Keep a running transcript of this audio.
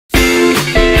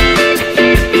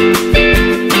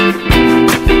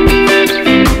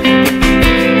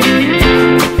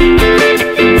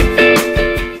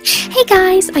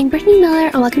Brittany Miller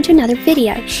and welcome to another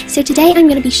video. So today I'm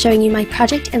going to be showing you my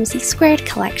Project Mc²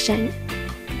 collection.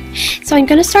 So I'm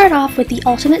going to start off with the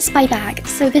ultimate spy bag.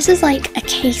 So this is like a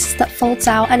case that folds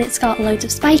out and it's got loads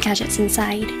of spy gadgets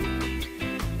inside.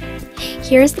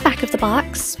 Here's the back of the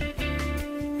box.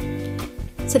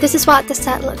 So this is what the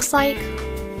set looks like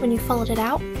when you fold it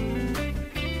out.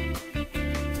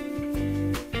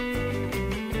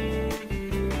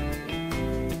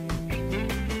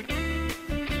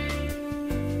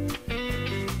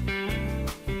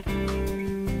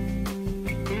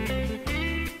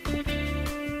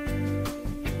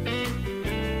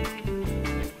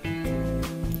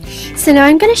 So now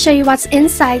I'm going to show you what's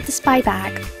inside the spy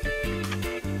bag.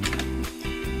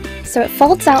 So it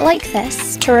folds out like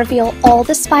this to reveal all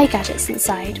the spy gadgets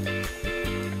inside.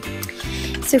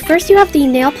 So first you have the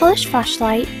nail polish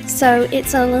flashlight. So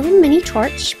it's a little mini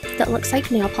torch that looks like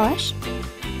nail polish.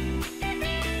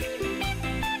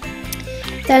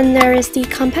 Then there is the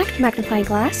compact magnifying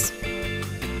glass.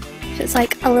 So it's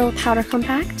like a little powder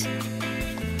compact.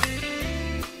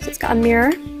 So it's got a mirror,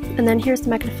 and then here's the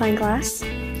magnifying glass.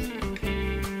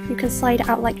 You can slide it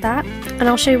out like that, and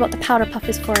I'll show you what the powder puff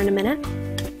is for in a minute.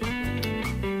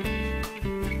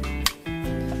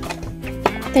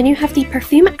 Then you have the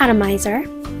perfume atomizer.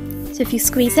 So if you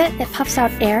squeeze it, it puffs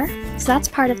out air. So that's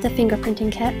part of the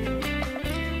fingerprinting kit.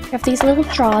 You have these little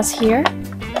straws here.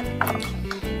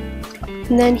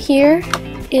 And then here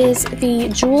is the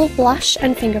jewel blush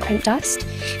and fingerprint dust.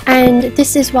 And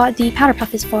this is what the powder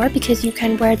puff is for, because you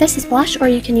can wear this as blush or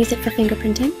you can use it for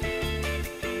fingerprinting.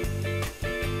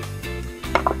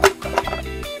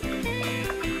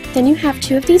 Then you have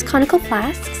two of these conical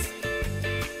flasks.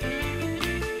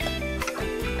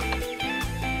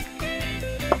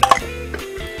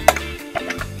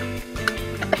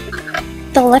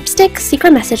 The lipstick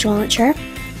secret message launcher.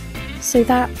 So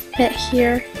that bit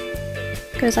here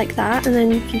goes like that, and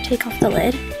then you take off the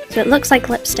lid. So it looks like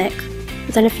lipstick.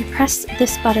 But then if you press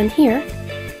this button here,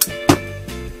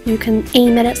 you can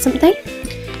aim it at something.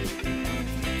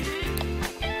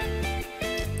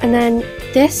 And then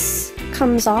this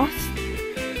comes off,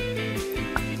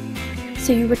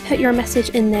 so you would put your message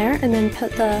in there and then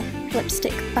put the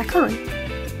lipstick back on.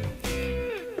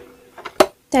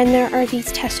 Then there are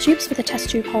these test tubes with a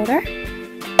test tube holder.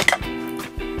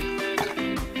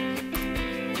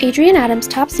 Adrienne Adams'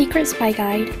 Top Secret Spy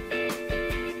Guide.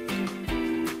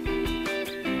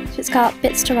 So it's got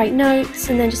bits to write notes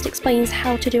and then just explains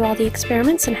how to do all the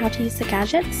experiments and how to use the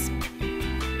gadgets.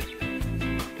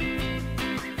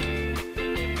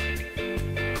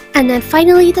 And then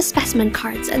finally the specimen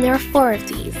cards, and there are 4 of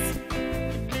these.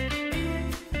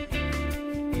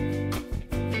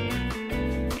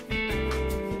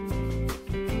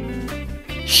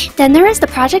 Then there is the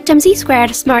Project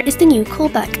Mc² Smart is the New Cool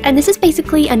book, and this is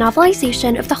basically a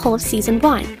novelization of the whole of Season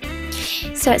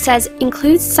 1. So it says,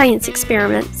 includes science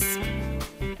experiments.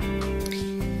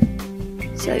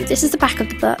 So this is the back of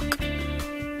the book.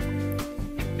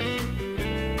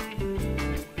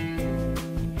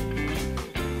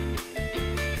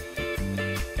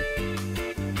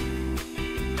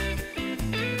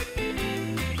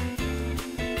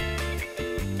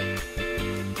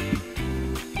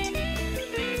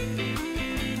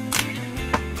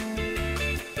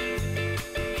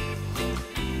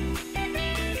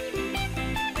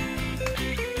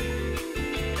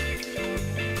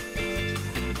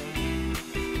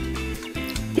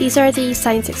 These are the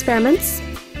science experiments.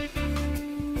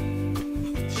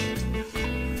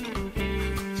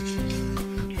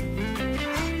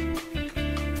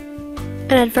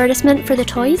 An advertisement for the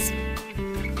toys.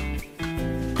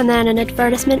 And then an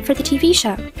advertisement for the TV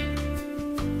show.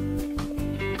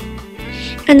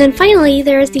 And then finally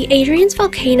there is the Adrienne's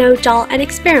Volcano doll and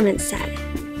experiment set.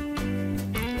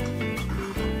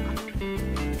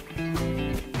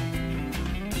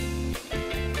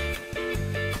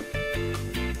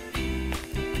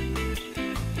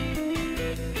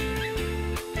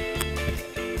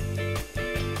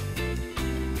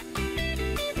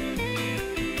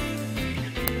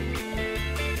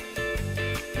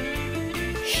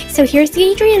 So here's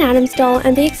the Adrienne Adams doll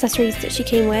and the accessories that she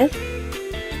came with.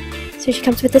 So she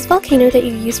comes with this volcano that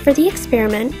you use for the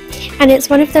experiment, and it's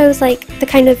one of those, like, the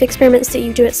kind of experiments that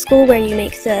you do at school where you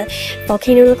make the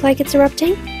volcano look like it's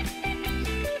erupting.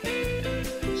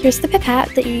 Here's the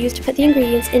pipette that you use to put the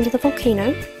ingredients into the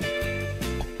volcano.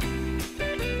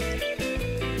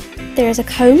 There's a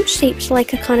comb shaped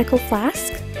like a conical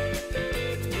flask.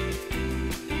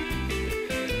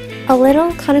 A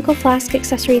little conical flask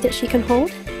accessory that she can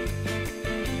hold.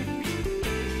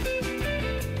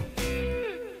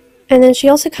 And then she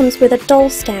also comes with a doll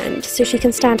stand, so she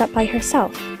can stand up by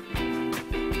herself.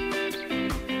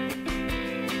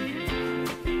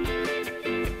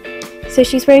 So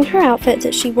she's wearing her outfit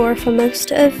that she wore for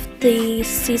most of the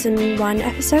season 1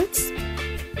 episodes.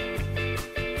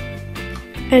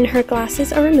 And her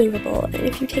glasses are removable, and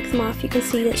if you take them off you can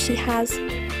see that she has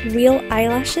real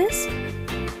eyelashes.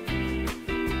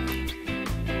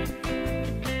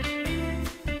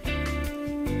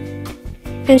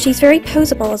 And she's very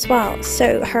poseable as well,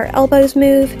 so her elbows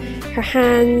move, her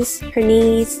hands, her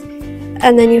knees,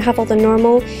 and then you have all the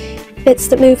normal bits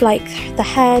that move like the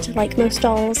head, like most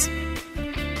dolls.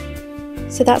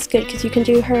 So that's good because you can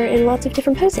do her in lots of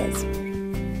different poses.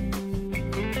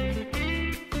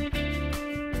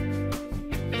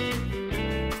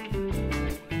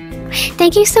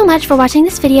 Thank you so much for watching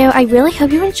this video. I really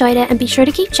hope you enjoyed it, and be sure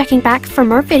to keep checking back for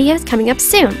more videos coming up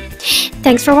soon.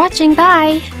 Thanks for watching.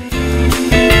 Bye!